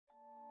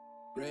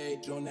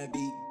Rage on that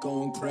beat,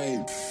 going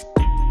crazy.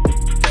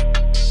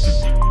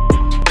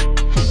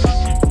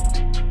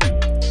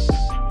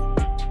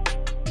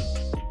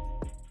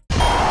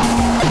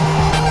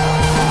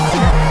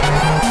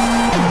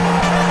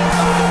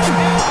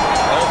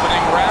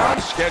 Opening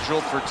round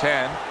scheduled for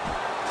 10.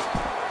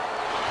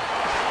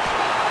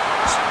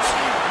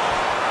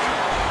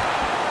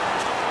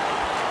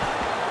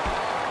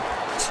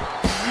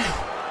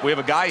 We have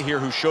a guy here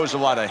who shows a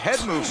lot of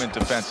head movement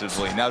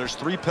defensively. Now there's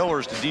 3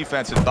 pillars to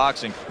defense in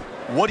boxing.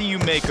 What do you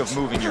make of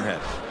moving your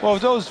head? Well,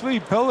 those 3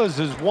 pillars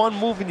is one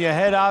moving your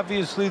head,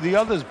 obviously, the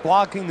other's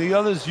blocking, the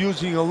other's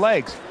using your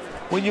legs.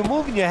 When you're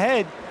moving your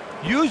head,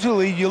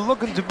 usually you're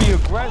looking to be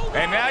aggressive.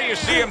 And now you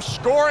see him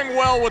scoring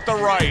well with the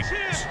right.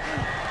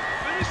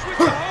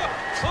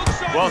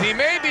 Well, he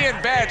may be in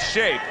bad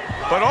shape,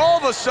 but all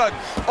of a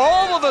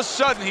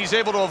sudden, he's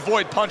able to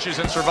avoid punches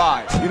and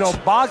survive. You know,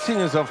 boxing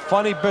is a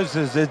funny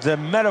business. It's a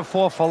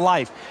metaphor for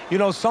life. You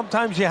know,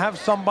 sometimes you have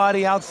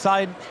somebody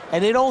outside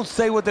and they don't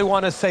say what they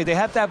want to say. They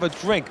have to have a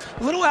drink,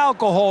 a little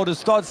alcohol to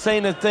start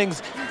saying the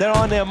things that are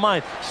on their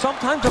mind.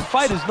 Sometimes a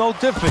fight is no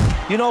different.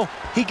 You know,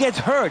 he gets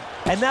hurt,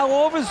 and now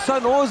all of a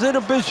sudden all his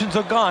inhibitions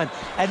are gone,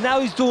 and now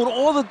he's doing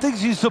all the things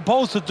he's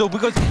supposed to do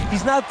because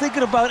he's not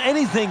thinking about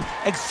anything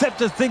except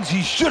the things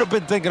he should have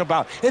been thinking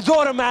about. It's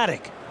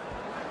automatic.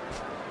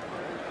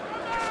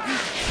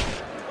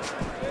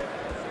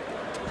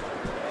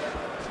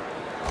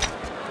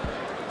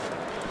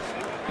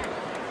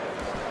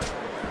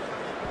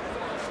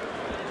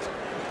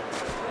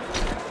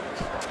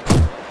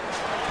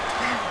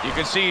 You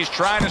can see he's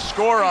trying to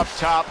score up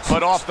top,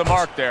 but off the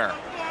mark there.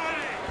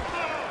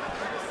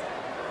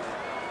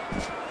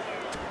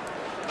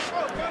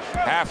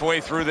 Halfway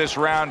through this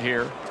round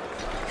here.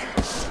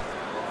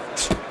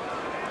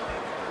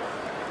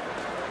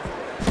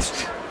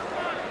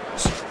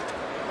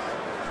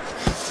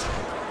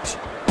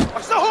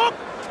 Watch the hook!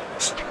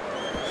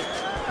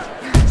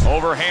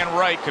 Overhand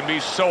right can be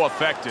so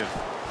effective.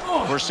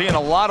 We're seeing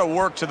a lot of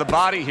work to the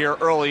body here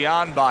early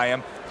on by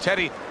him.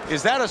 Teddy,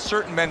 is that a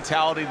certain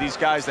mentality, these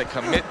guys that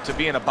commit to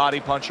being a body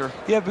puncher?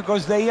 Yeah,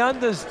 because they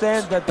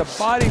understand that the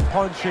body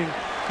punching,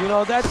 you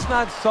know, that's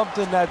not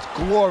something that's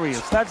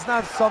glorious. That's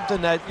not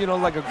something that, you know,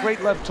 like a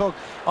great left hook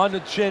on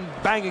the chin,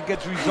 bang, it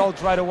gets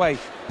results right away.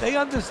 They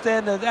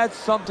understand that that's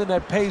something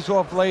that pays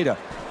off later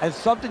and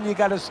something you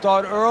got to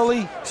start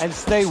early and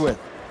stay with.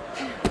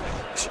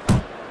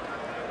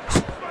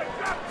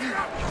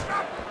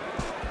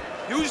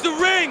 Use the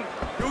ring!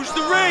 Use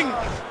the ring!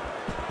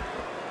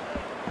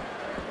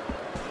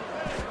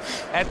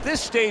 At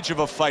this stage of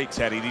a fight,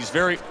 Teddy, these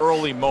very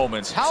early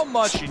moments, how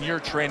much in your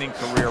training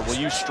career will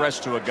you stress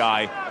to a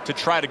guy to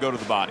try to go to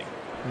the body?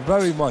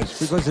 Very much,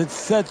 because it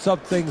sets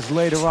up things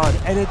later on,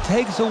 and it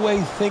takes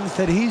away things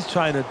that he's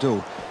trying to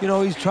do. You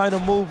know, he's trying to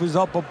move his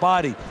upper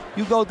body.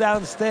 You go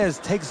downstairs,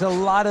 takes a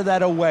lot of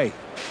that away.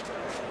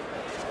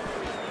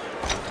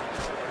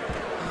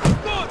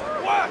 Good,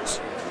 watch!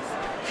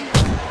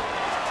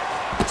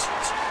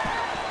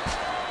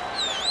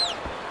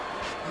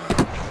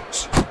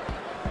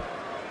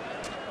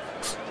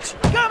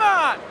 Come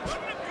on!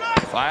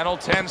 Final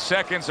 10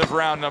 seconds of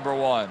round number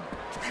 1.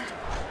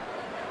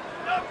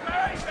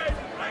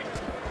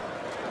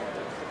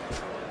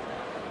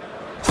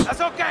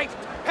 That's okay.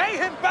 Pay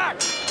him back.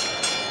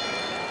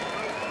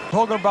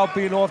 Talking about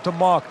being off the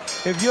mark.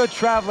 If you're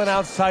traveling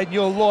outside and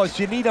you're lost,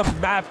 you need a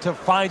map to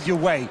find your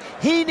way.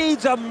 He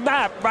needs a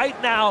map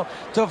right now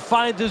to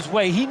find his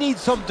way. He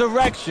needs some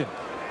direction.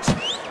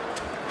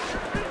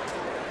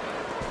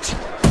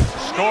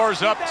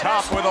 Scores up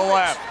top with a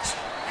left.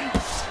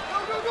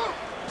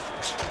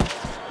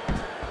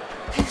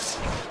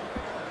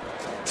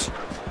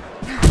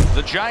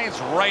 The Giants'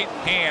 right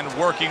hand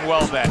working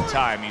well that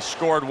time. He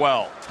scored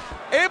well.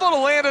 Able to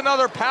land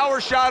another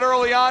power shot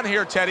early on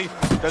here, Teddy.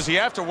 Does he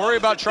have to worry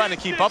about trying to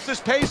keep up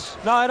this pace?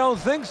 No, I don't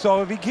think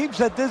so. If he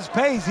keeps at this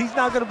pace, he's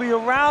not going to be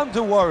around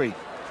to worry.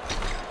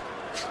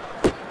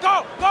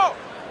 Go, go!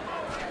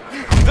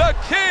 The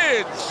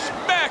kid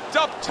smacked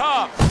up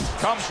top.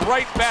 Comes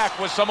right back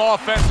with some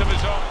offense of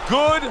his own.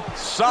 Good,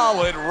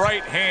 solid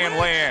right hand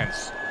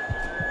lands.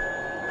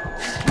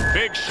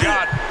 Big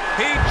shot.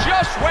 He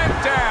just went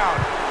down.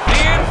 The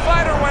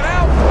in-fighter went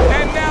out,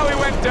 and now he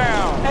went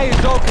down. Hey,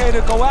 it's okay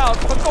to go out,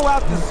 but go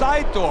out the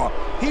side door.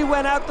 He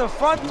went out the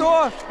front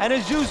door, and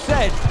as you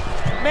said,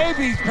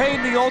 maybe he's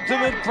paying the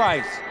ultimate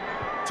price.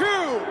 2.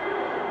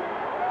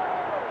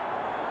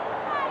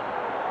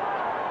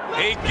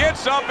 He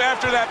gets up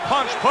after that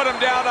punch put him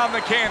down on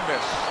the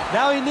canvas.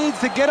 Now he needs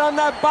to get on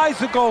that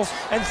bicycle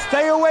and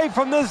stay away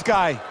from this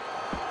guy.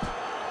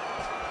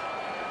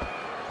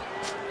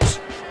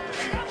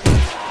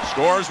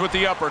 Scores with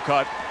the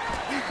uppercut.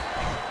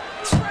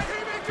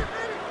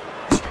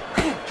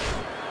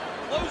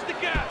 Close the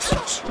gap.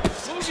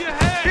 Move your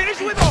head. Finish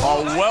with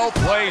A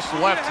well-placed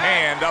left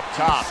hand up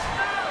top.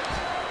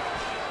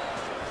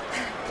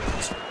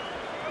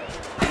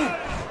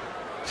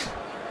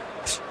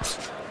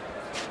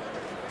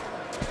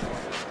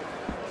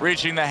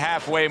 Reaching the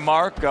halfway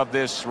mark of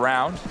this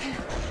round.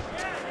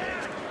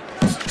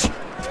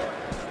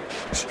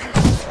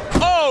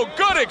 Oh,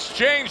 good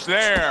exchange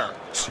there.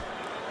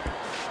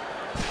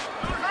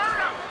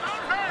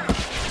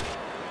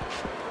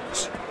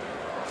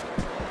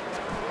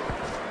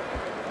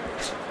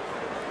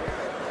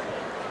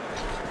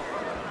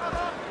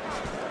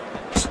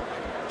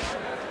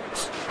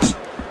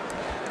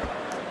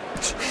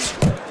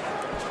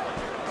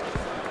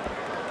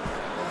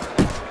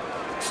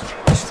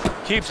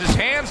 Keeps his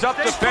hands up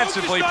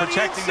defensively,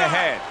 protecting the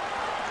head.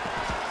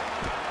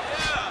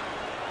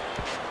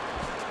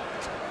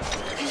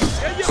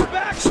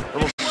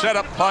 Little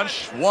setup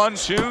punch. 1,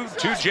 2,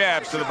 2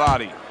 jabs to the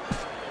body.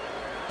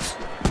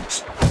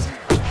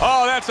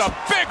 Oh, that's a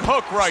big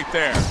hook right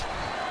there.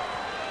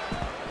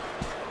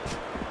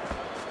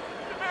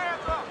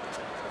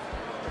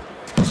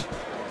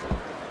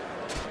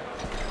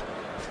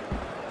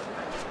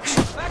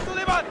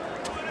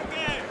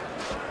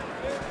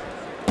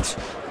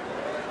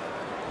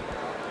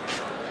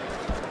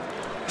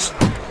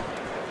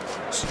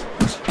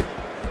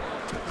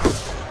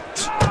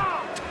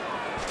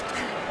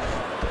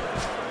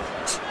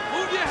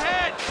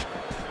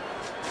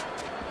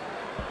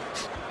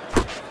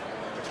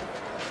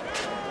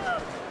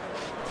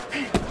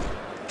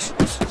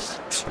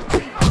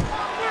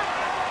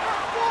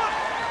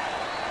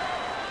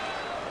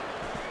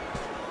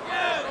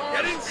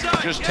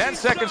 Just 10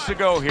 seconds to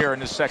go here in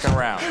the second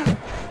round.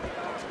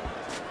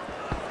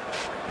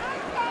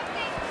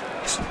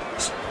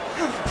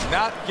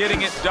 Not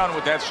getting it done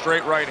with that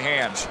straight right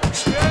hand.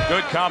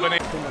 Good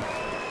combination.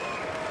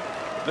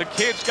 The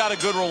kid's got a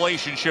good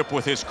relationship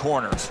with his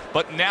corner,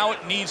 but now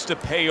it needs to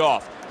pay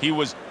off. He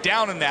was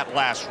down in that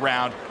last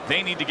round.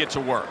 They need to get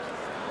to work.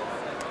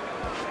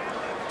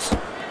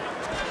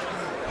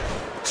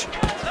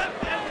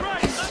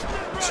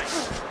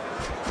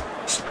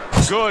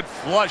 Good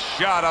flush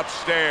shot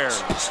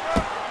upstairs.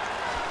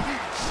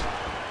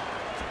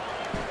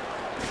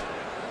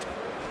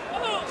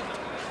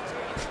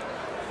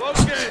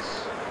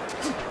 Focus.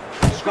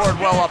 Scored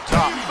well up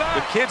top.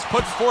 The kid's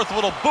putting forth a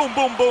little boom,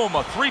 boom, boom.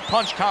 A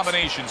 3-punch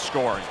combination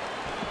scoring.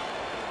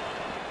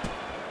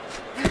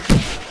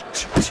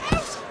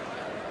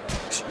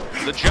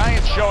 The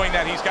Giant showing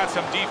that he's got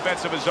some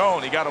defense of his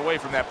own. He got away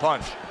from that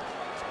punch.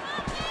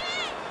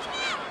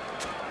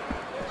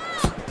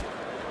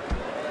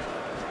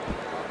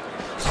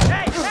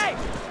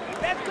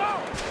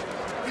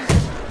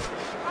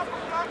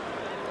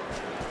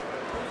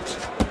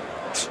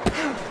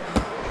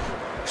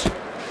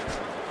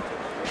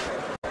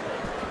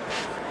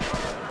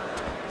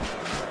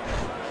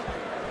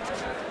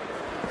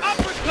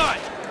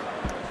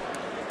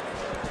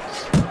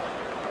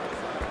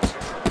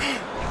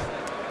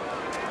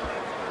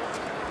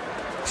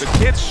 The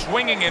kid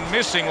swinging and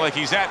missing like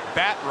he's at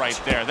bat right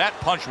there. That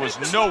punch was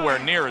nowhere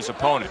near his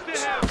opponent.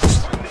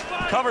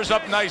 Covers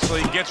up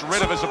nicely, gets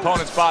rid of his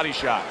opponent's body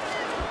shot.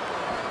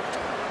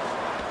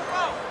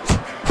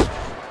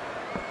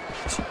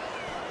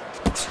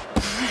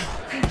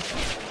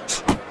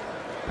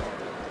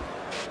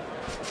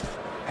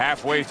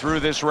 Halfway through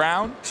this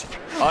round,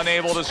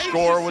 unable to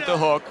score with the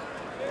hook.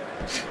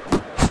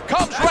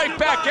 Comes right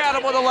back at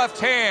him with a left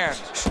hand.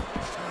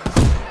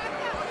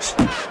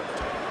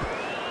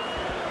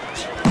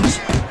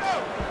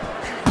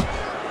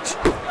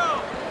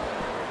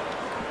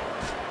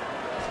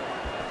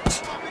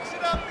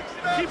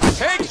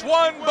 Takes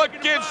one, but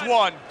gives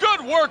one.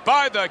 Good work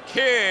by the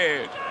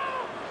kid.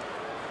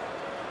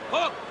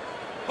 Hook!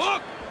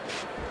 Hook!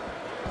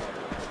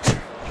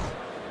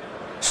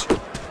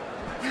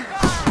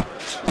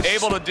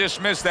 Able to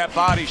dismiss that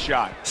body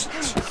shot.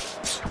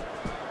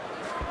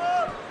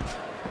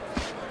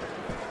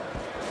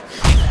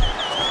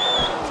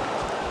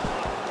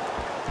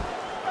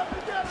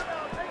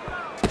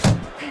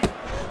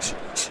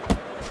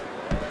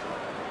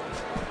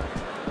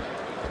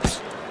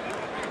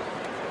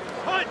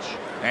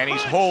 And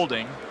he's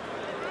holding.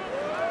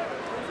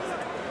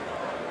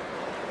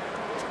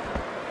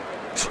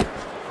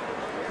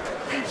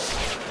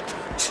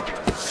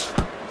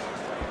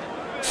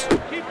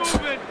 Keep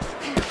moving.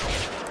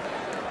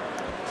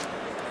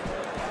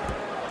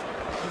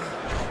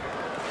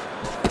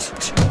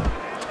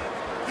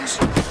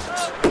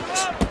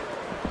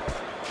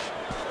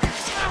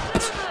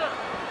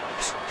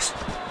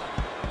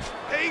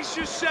 Pace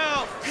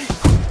yourself.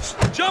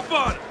 Jump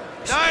on him.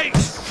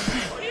 Nice.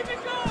 Keep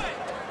it going.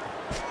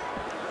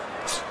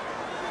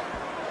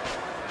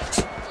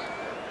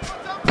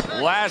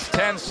 Last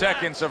 10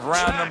 seconds of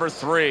round number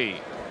 3.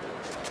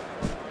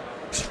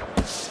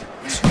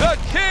 The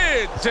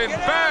kid's in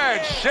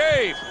bad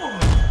shape.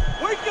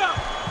 Wake up.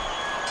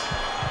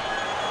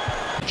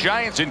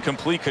 Giants in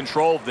complete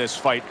control of this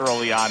fight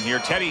early on here.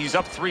 Teddy, he's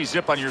up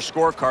 3-0 on your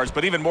scorecards,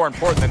 but even more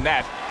important than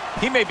that,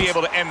 he may be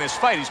able to end this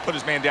fight. He's put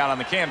his man down on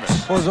the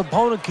canvas. Well, his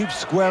opponent keeps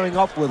squaring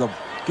up with him,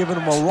 giving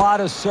him a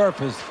lot of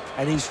surface,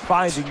 and he's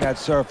finding that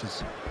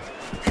surface.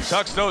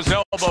 Tucks those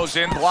elbows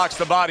in, blocks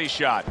the body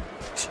shot.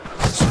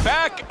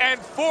 Back and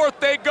forth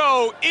they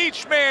go,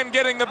 each man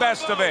getting the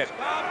best of it.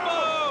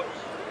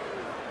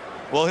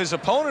 Well, his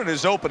opponent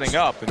is opening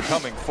up and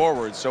coming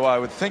forward, so I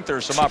would think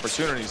there's some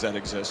opportunities that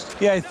exist.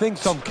 Yeah, I think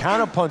some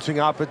counter-punching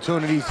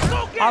opportunities.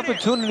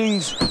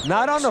 Opportunities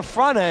not on the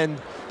front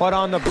end, but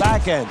on the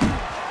back end.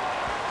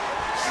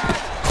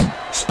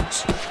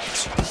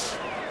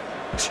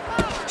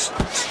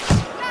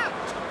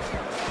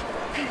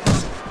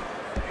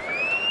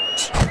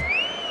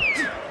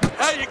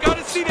 Hey, you got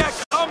to see that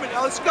coming.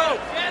 Now let's go.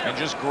 And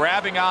just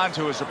grabbing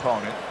onto his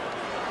opponent.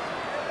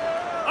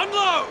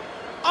 Unload.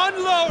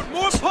 Unload.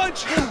 More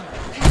punch.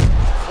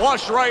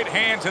 Flush right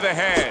hand to the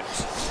head.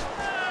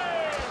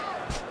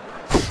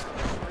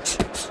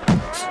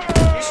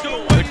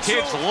 The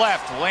kid's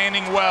left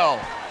landing well.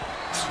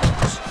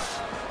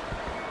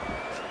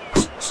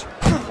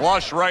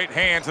 Flush right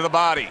hand to the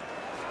body.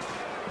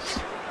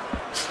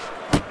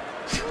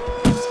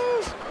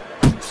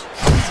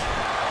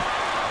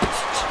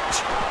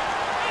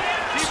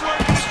 Keep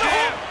working the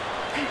jab.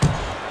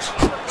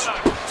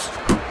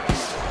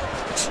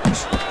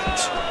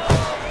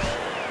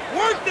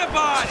 Work the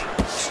body.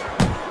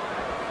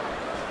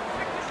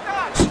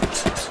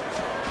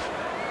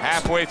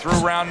 Halfway through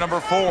round number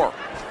 4.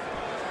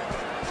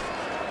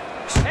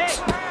 Hey,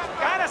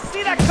 gotta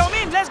see that come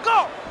in. Let's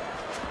go.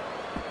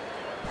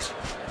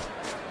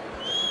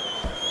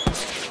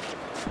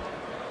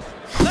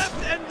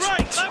 Left and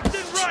right. Left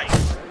and right.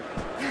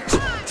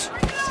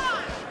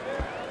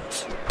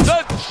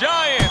 The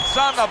Giants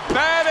on the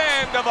bad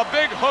end of a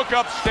big hook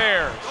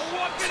upstairs. Don't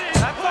walk it in.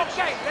 That's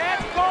okay.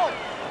 Let's go.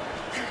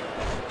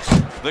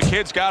 The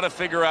kid's got to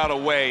figure out a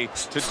way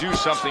to do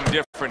something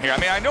different here. I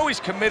mean, I know he's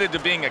committed to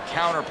being a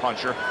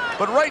counterpuncher,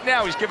 but right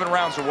now he's giving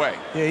rounds away.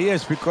 Yeah, he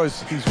is,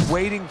 because he's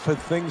waiting for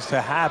things to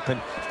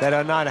happen that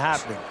are not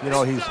happening. You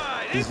know,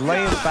 he's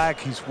laying back,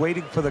 he's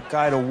waiting for the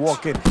guy to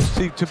walk in.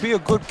 See, to be a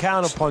good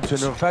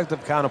counterpuncher, an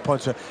effective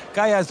counterpuncher,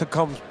 guy has to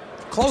come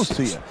close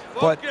to you.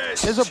 But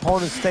his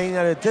opponent's staying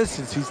at a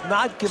distance. He's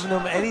not giving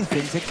him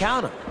anything to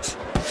counter.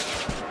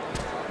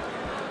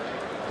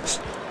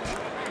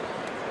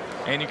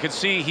 And you can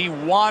see he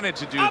wanted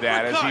to do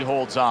that as he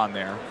holds on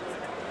there.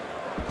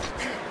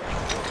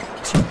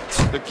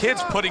 The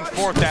kid's putting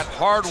forth that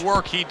hard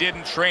work he did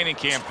in training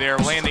camp there,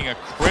 landing a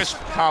crisp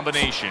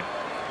combination.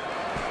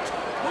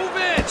 Move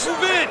in.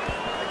 Move in.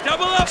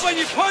 Double up on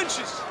your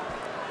punches.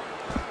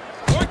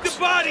 Work the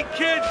body,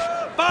 kid.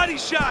 Body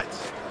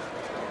shots.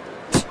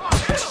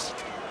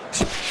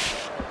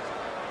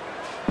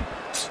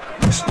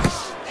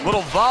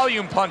 Little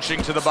volume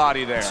punching to the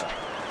body there.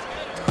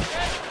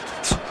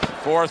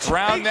 4th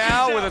round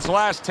now with its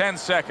last 10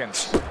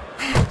 seconds.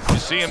 You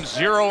see him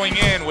zeroing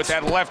in with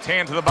that left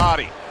hand to the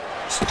body.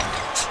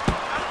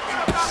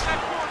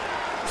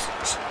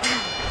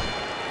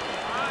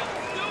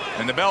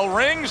 And the bell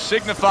rings,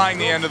 signifying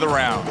the end of the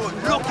round.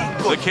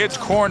 The kid's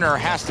corner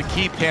has to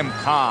keep him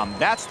calm.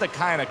 That's the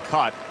kind of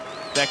cut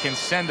that can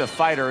send a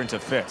fighter into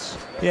fits.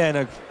 Yeah, and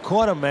a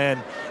corner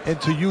man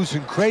into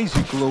using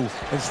crazy glue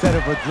instead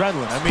of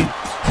adrenaline. I mean,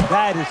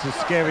 that is a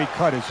scary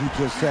cut, as you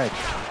just said.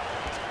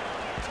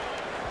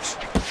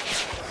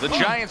 The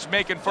Giants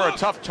making for a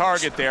tough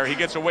target there. He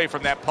gets away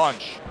from that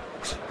punch.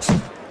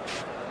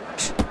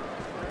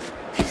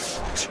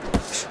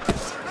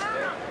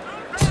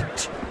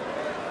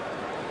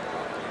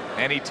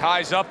 And he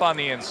ties up on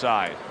the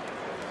inside.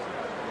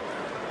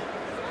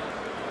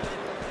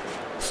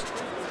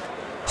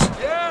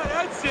 Yeah,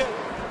 that's it.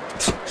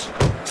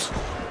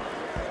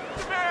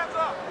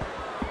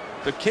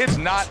 The kid's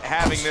not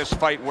having this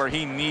fight where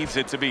he needs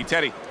it to be.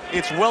 Teddy,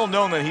 it's well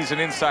known that he's an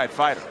inside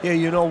fighter. Yeah,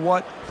 you know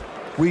what?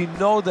 We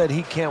know that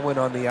he can't win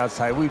on the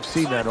outside. We've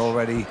seen that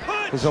already.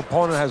 His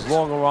opponent has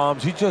longer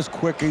arms. He's just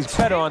quicker. He's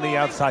better on the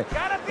outside.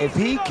 If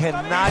he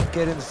cannot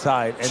get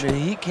inside and then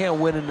he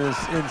can't win in this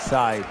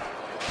inside,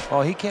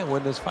 well, he can't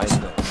win this fight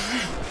then.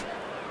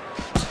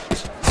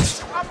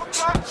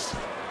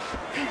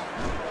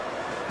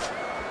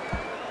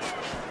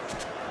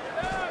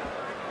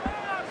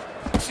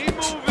 Keep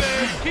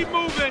moving. Keep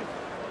moving.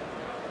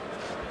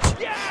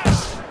 Yeah.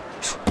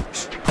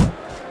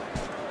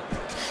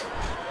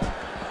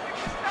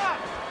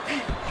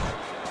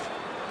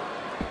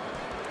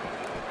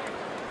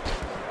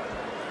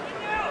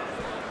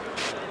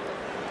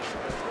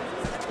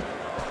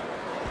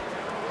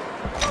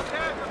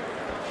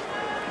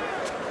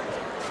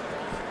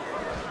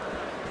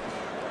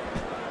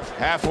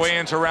 Halfway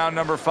into round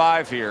number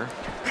 5 here.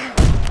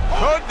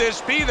 Could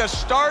this be the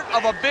start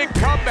of a big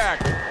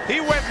comeback?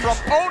 He went from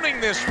owning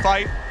this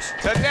fight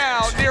to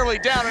now nearly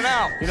down and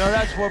out. You know,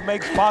 that's what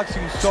makes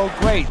boxing so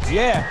great.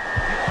 Yeah.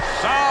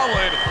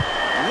 Solid.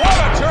 What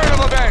a turn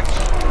of events.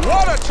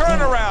 What a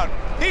turnaround.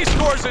 He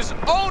scores his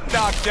own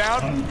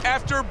knockdown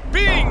after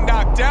being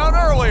knocked down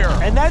earlier.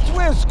 And that's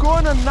where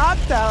scoring a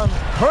knockdown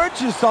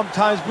hurts you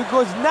sometimes,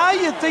 because now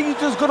you think you're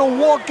just going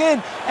to walk in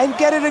and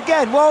get it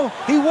again. Well,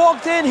 he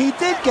walked in, he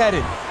did get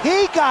it.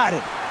 He got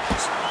it.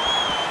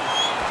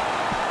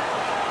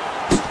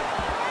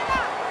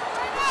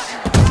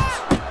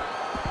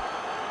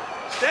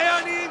 Stay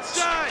on the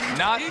inside.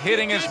 Not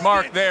hitting his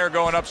mark there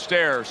going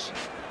upstairs.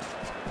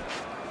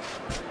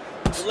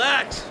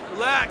 Relax,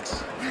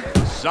 relax.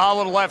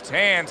 Solid left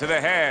hand to the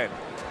head.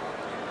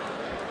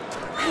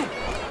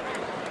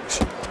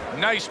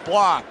 Nice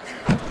block.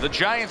 The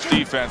Giants'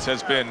 defense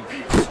has been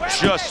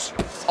just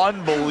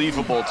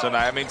unbelievable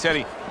tonight. I mean,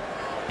 Teddy,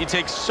 you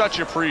take such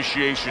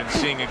appreciation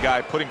seeing a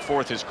guy putting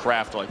forth his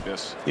craft like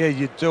this. Yeah,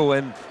 you do,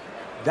 and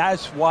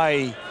that's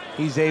why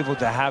he's able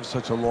to have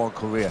such a long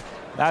career.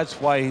 That's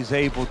why he's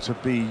able to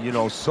be, you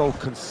know, so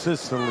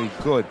consistently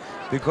good,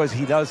 because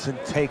he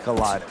doesn't take a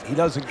lot. He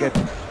doesn't get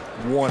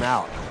worn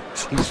out.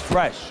 He's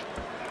fresh.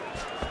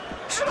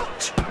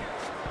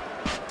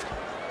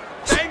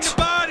 Bang the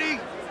body.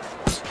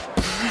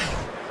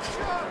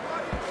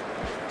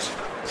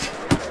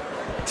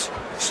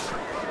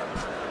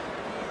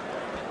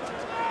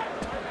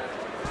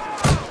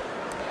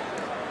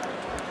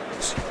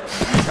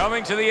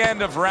 Coming to the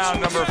end of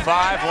round number 5,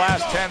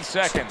 last 10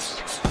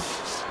 seconds.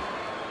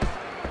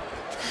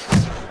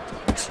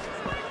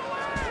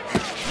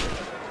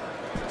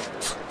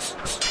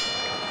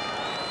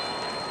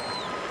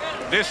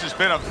 This has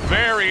been a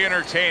very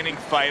entertaining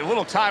fight. A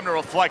little time to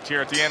reflect here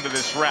at the end of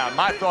this round.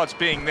 My thoughts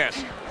being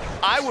this: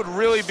 I would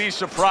really be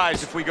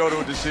surprised if we go to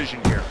a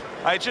decision here.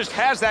 It just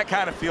has that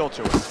kind of feel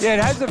to it. Yeah, it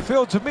has a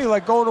feel to me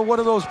like going to one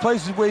of those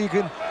places where you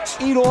can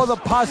eat all the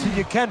pasta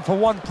you can for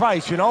one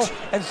price, you know?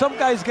 And some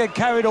guys get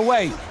carried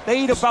away.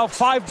 They eat about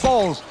 5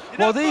 bowls.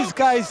 Well, these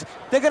guys,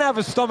 they're going to have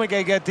a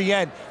stomachache at the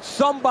end.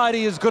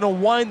 Somebody is going to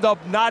wind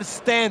up not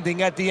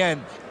standing at the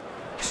end.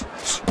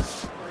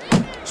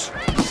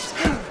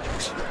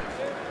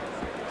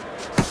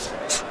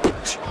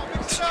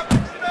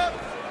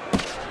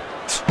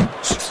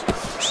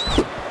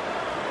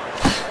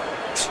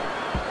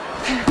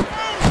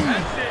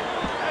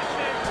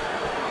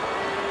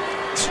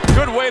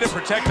 Good way to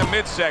protect the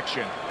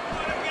midsection.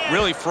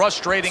 Really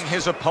frustrating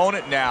his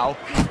opponent now.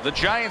 The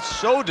Giants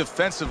so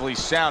defensively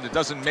sound, it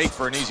doesn't make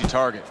for an easy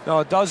target. No,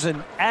 it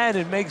doesn't, and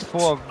it makes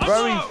for a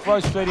very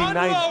frustrating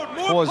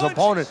night for his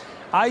opponent.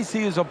 I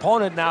see his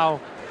opponent now,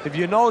 if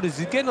you notice,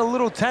 he's getting a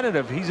little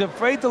tentative. He's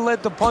afraid to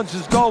let the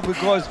punches go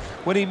because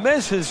when he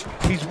misses,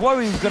 he's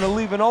worried he's going to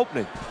leave an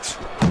opening.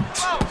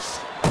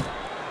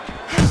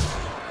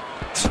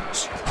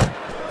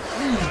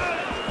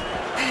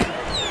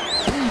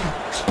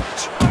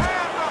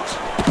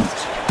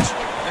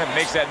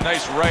 Makes that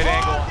nice right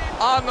angle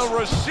on the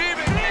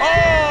receiving.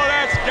 Oh,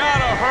 that's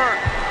gotta hurt.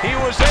 He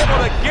was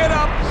able to get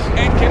up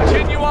and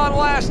continue on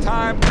last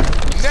time.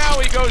 Now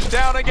he goes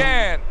down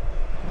again. 1,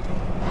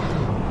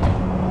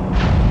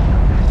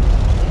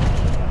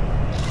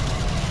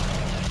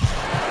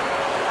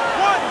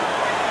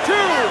 2, 3,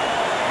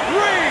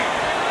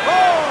 4,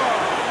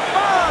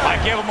 5. I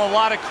give him a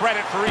lot of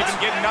credit for even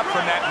getting up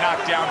from that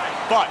knockdown,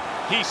 but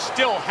he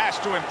still has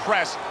to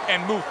impress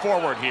and move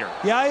forward here.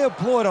 Yeah, I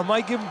applaud him.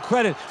 I give him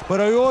credit, but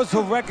I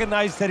also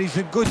recognize that he's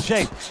in good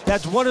shape.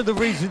 That's one of the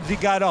reasons he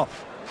got up.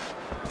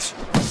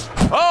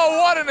 Oh,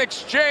 what an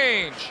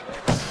exchange.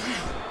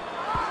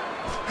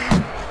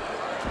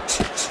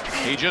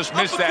 He just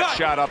missed that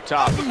shot up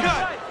top.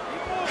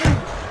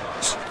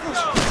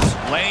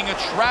 Laying a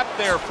trap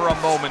there for a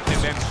moment,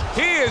 and then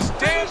he is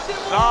dead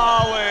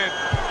solid.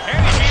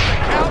 Can he beat the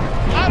count?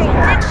 I don't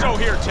think so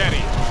here,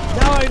 Teddy.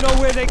 Now I know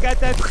where they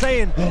got that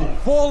saying,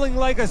 falling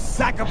like a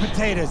sack of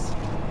potatoes. 1,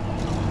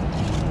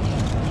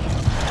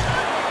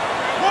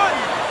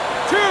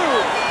 2,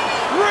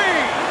 3,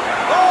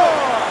 4,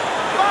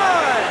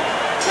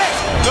 5, 6.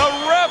 The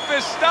ref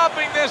is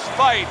stopping this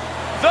fight.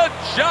 The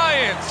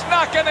Giants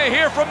not going to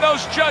hear from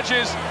those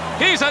judges.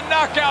 He's a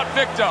knockout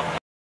victim.